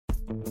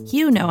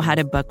You know how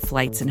to book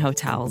flights and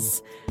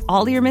hotels.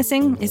 All you're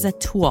missing is a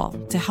tool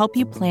to help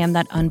you plan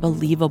that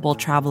unbelievable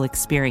travel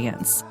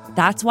experience.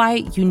 That's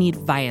why you need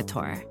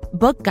Viator.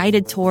 Book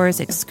guided tours,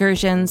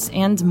 excursions,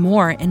 and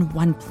more in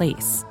one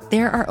place.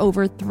 There are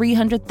over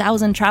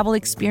 300,000 travel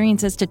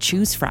experiences to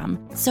choose from,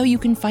 so you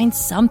can find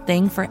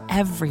something for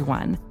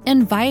everyone.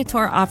 And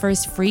Viator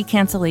offers free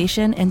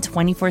cancellation and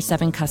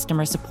 24/7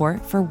 customer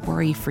support for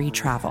worry-free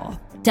travel.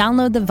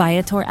 Download the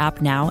Viator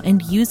app now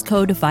and use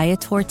code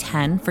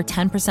Viator10 for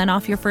 10%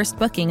 off your first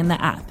booking in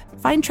the app.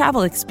 Find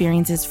travel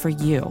experiences for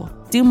you.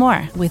 Do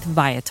more with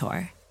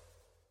Viator.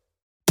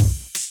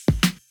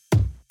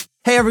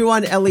 Hey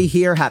everyone, Elie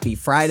here. Happy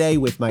Friday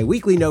with my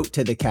weekly note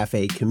to the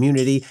Cafe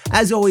community.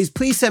 As always,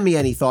 please send me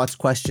any thoughts,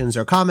 questions,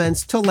 or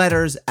comments to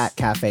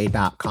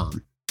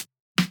letters@cafe.com.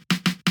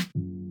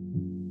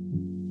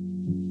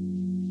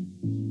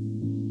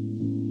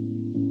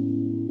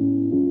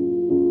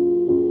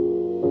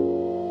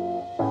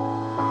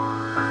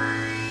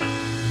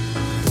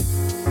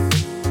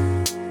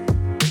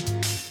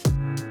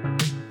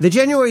 The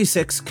January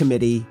 6th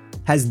committee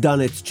has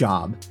done its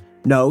job.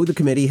 No, the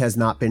committee has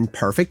not been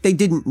perfect. They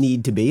didn't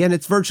need to be, and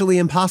it's virtually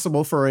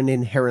impossible for an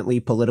inherently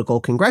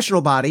political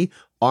congressional body,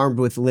 armed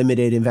with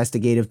limited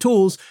investigative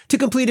tools, to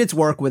complete its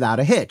work without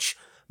a hitch.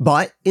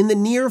 But in the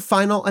near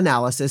final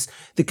analysis,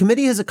 the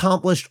committee has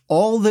accomplished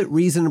all that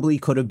reasonably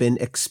could have been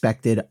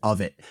expected of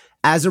it.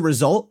 As a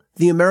result,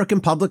 the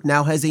American public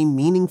now has a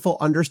meaningful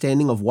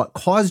understanding of what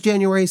caused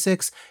January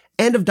 6th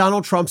and of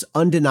Donald Trump's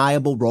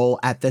undeniable role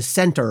at the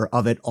center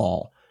of it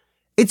all.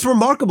 It's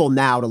remarkable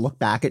now to look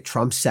back at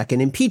Trump's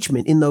second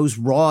impeachment in those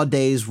raw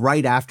days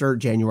right after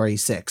January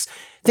 6th.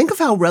 Think of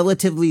how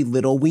relatively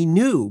little we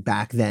knew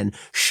back then.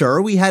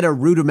 Sure, we had a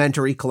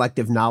rudimentary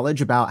collective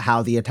knowledge about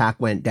how the attack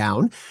went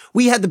down.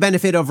 We had the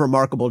benefit of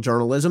remarkable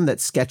journalism that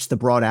sketched the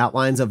broad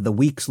outlines of the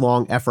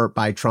weeks-long effort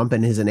by Trump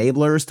and his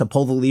enablers to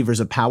pull the levers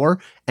of power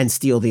and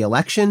steal the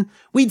election.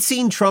 We'd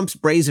seen Trump's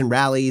brazen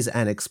rallies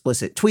and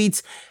explicit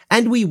tweets,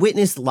 and we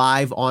witnessed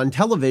live on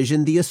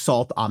television the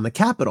assault on the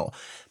Capitol.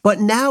 But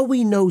now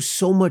we know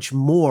so much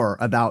more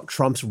about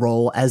Trump's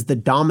role as the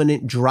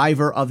dominant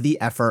driver of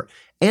the effort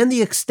and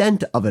the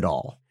extent of it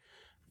all.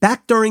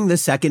 Back during the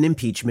second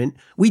impeachment,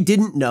 we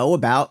didn't know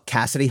about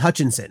Cassidy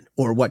Hutchinson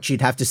or what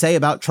she'd have to say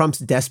about Trump's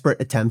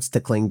desperate attempts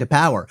to cling to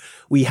power.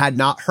 We had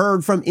not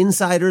heard from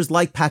insiders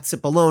like Pat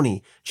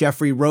Cipollone,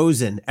 Jeffrey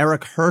Rosen,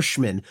 Eric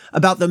Hirschman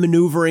about the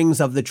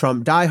maneuverings of the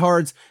Trump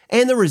diehards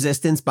and the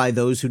resistance by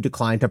those who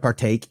declined to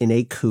partake in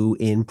a coup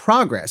in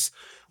progress.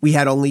 We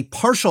had only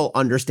partial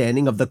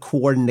understanding of the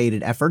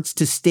coordinated efforts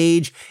to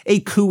stage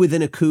a coup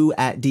within a coup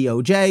at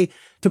DOJ,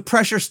 to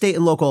pressure state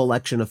and local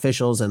election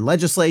officials and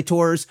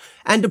legislators,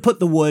 and to put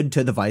the wood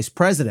to the vice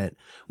president.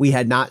 We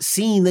had not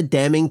seen the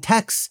damning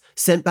texts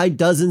sent by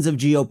dozens of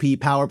GOP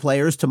power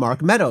players to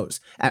Mark Meadows,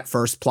 at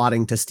first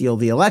plotting to steal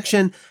the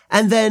election,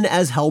 and then,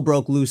 as hell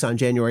broke loose on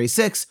January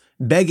 6th,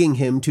 begging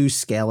him to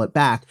scale it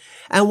back.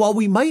 And while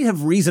we might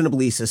have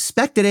reasonably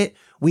suspected it,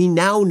 we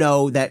now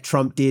know that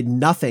Trump did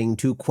nothing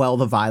to quell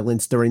the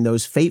violence during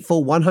those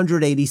fateful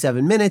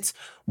 187 minutes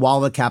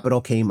while the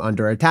Capitol came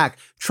under attack.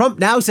 Trump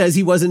now says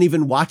he wasn't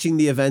even watching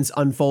the events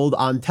unfold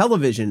on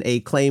television,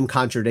 a claim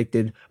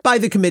contradicted by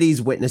the committee's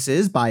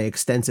witnesses, by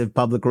extensive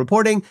public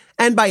reporting,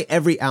 and by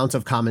every ounce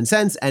of common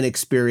sense and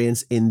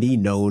experience in the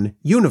known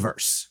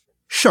universe.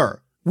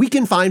 Sure, we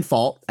can find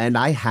fault, and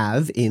I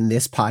have in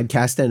this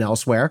podcast and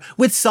elsewhere,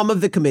 with some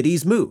of the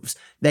committee's moves.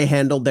 They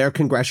handled their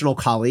congressional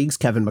colleagues,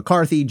 Kevin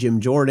McCarthy,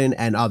 Jim Jordan,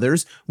 and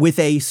others, with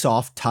a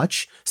soft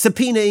touch,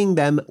 subpoenaing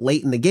them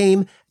late in the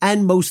game,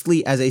 and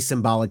mostly as a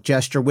symbolic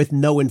gesture with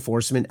no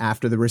enforcement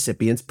after the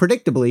recipients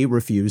predictably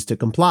refused to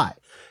comply.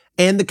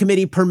 And the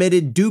committee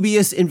permitted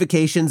dubious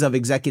invocations of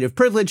executive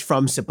privilege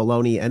from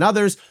Cipollone and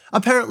others,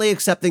 apparently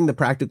accepting the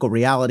practical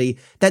reality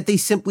that they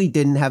simply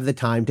didn't have the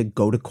time to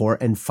go to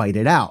court and fight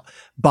it out.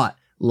 But,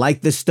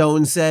 like the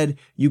Stones said,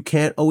 you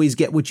can't always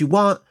get what you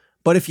want,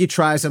 but if you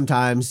try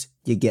sometimes,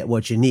 you get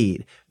what you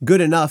need.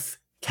 Good enough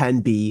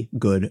can be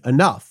good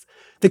enough.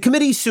 The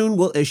committee soon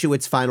will issue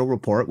its final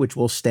report, which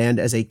will stand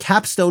as a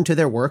capstone to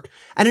their work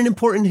and an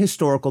important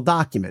historical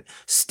document.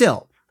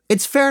 Still,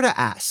 it's fair to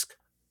ask,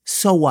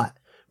 so what?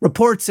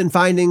 Reports and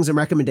findings and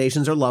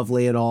recommendations are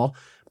lovely and all,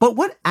 but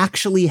what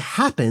actually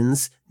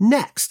happens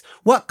next?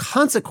 What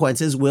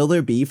consequences will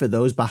there be for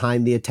those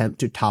behind the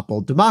attempt to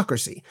topple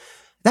democracy?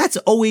 That's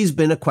always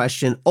been a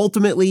question,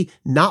 ultimately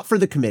not for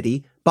the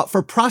committee, but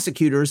for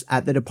prosecutors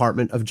at the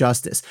Department of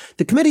Justice.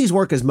 The committee's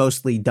work is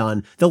mostly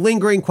done. The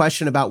lingering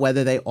question about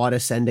whether they ought to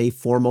send a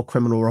formal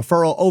criminal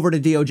referral over to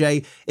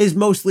DOJ is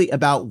mostly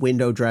about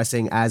window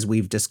dressing, as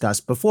we've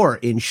discussed before.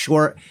 In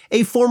short,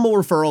 a formal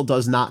referral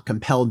does not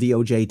compel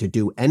DOJ to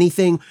do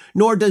anything,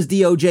 nor does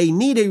DOJ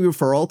need a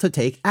referral to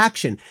take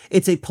action.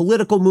 It's a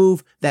political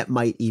move that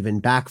might even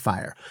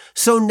backfire.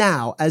 So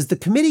now, as the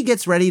committee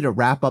gets ready to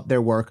wrap up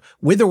their work,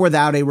 with or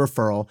without a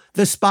referral,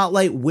 the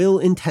spotlight will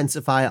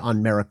intensify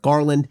on Merrick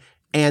Garland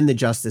and the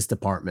Justice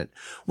Department.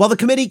 While the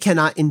committee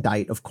cannot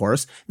indict, of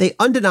course, they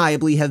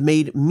undeniably have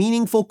made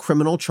meaningful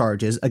criminal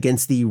charges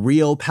against the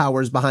real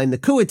powers behind the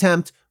coup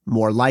attempt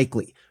more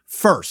likely.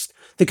 First,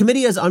 the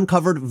committee has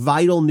uncovered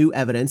vital new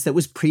evidence that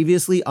was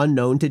previously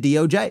unknown to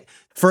DOJ.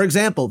 For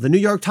example, the New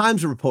York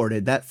Times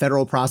reported that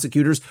federal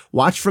prosecutors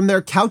watched from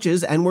their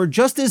couches and were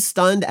just as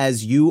stunned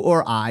as you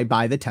or I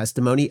by the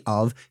testimony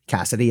of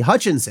Cassidy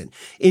Hutchinson.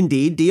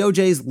 Indeed,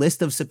 DOJ's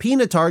list of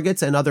subpoena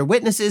targets and other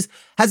witnesses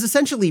has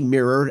essentially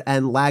mirrored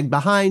and lagged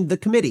behind the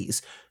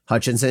committee's.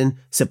 Hutchinson,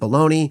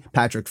 Cipollone,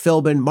 Patrick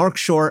Philbin, Mark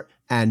Short,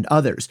 and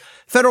others.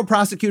 Federal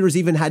prosecutors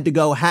even had to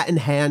go hat in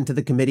hand to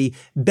the committee,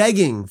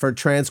 begging for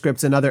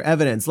transcripts and other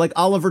evidence, like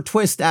Oliver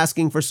Twist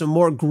asking for some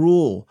more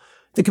gruel.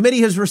 The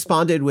committee has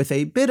responded with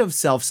a bit of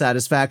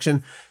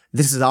self-satisfaction.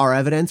 This is our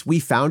evidence, we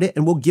found it,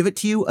 and we'll give it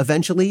to you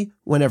eventually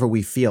whenever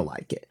we feel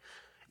like it.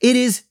 It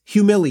is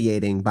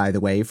humiliating, by the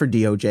way, for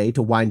DOJ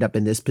to wind up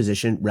in this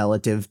position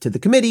relative to the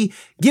committee,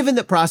 given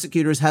that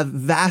prosecutors have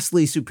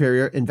vastly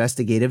superior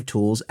investigative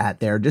tools at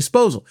their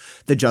disposal.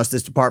 The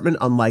Justice Department,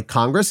 unlike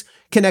Congress,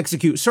 can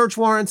execute search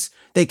warrants,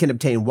 they can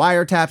obtain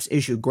wiretaps,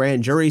 issue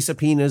grand jury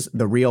subpoenas,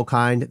 the real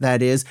kind,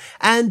 that is,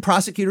 and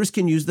prosecutors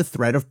can use the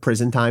threat of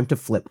prison time to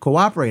flip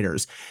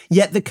cooperators.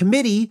 Yet the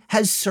committee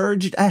has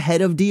surged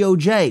ahead of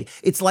DOJ.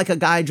 It's like a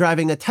guy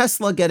driving a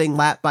Tesla getting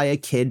lapped by a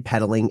kid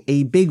pedaling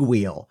a big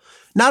wheel.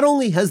 Not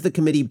only has the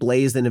committee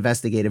blazed an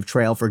investigative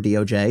trail for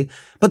DOJ,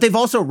 but they've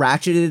also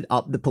ratcheted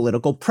up the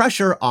political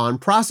pressure on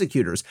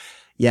prosecutors.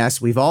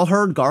 Yes, we've all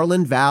heard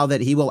Garland vow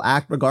that he will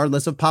act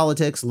regardless of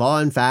politics, law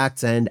and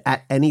facts, and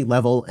at any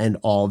level and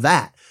all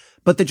that.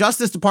 But the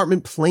Justice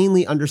Department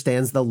plainly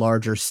understands the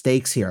larger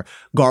stakes here.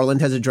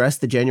 Garland has addressed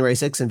the January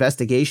 6th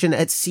investigation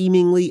at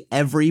seemingly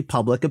every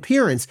public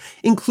appearance,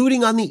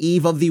 including on the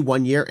eve of the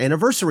one-year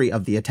anniversary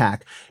of the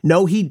attack.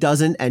 No, he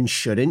doesn't and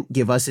shouldn't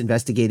give us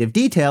investigative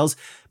details,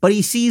 but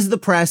he sees the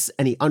press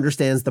and he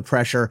understands the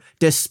pressure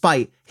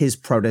despite his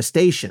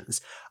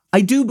protestations. I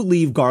do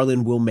believe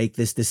Garland will make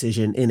this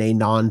decision in a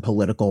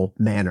non-political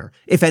manner.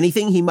 If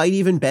anything, he might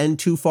even bend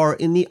too far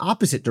in the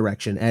opposite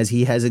direction, as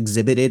he has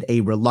exhibited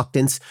a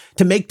reluctance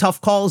to make tough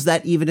calls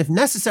that, even if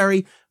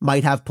necessary,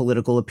 might have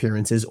political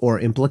appearances or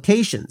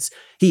implications.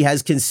 He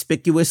has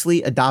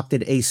conspicuously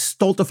adopted a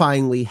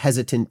stultifyingly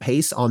hesitant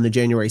pace on the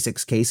January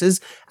 6 cases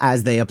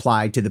as they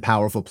apply to the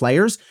powerful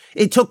players.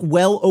 It took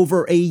well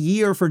over a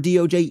year for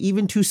DOJ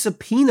even to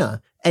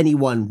subpoena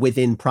anyone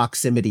within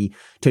proximity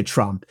to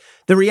Trump.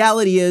 The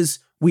reality is,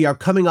 we are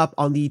coming up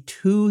on the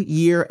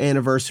 2-year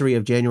anniversary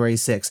of January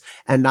 6th,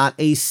 and not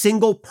a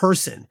single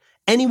person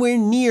anywhere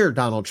near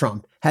Donald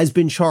Trump has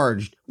been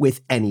charged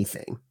with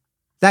anything.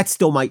 That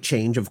still might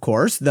change, of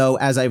course, though,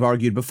 as I've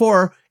argued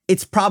before,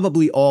 it's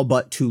probably all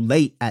but too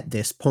late at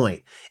this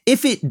point.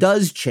 If it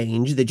does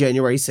change, the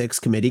January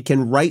 6th committee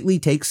can rightly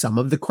take some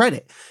of the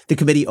credit. The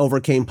committee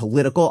overcame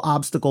political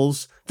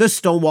obstacles, the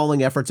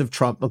stonewalling efforts of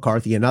Trump,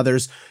 McCarthy, and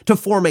others, to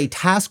form a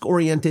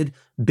task-oriented,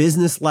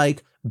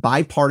 business-like,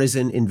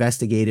 bipartisan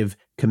investigative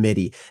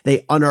committee.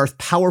 They unearthed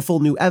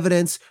powerful new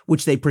evidence,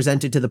 which they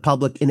presented to the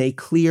public in a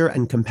clear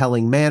and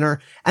compelling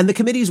manner, and the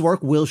committee's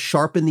work will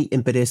sharpen the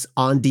impetus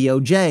on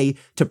DOJ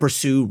to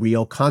pursue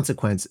real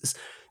consequences.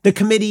 The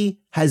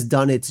committee has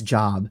done its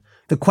job.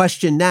 The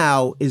question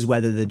now is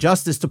whether the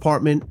Justice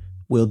Department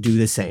will do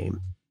the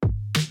same.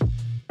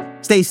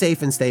 Stay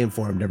safe and stay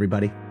informed,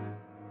 everybody.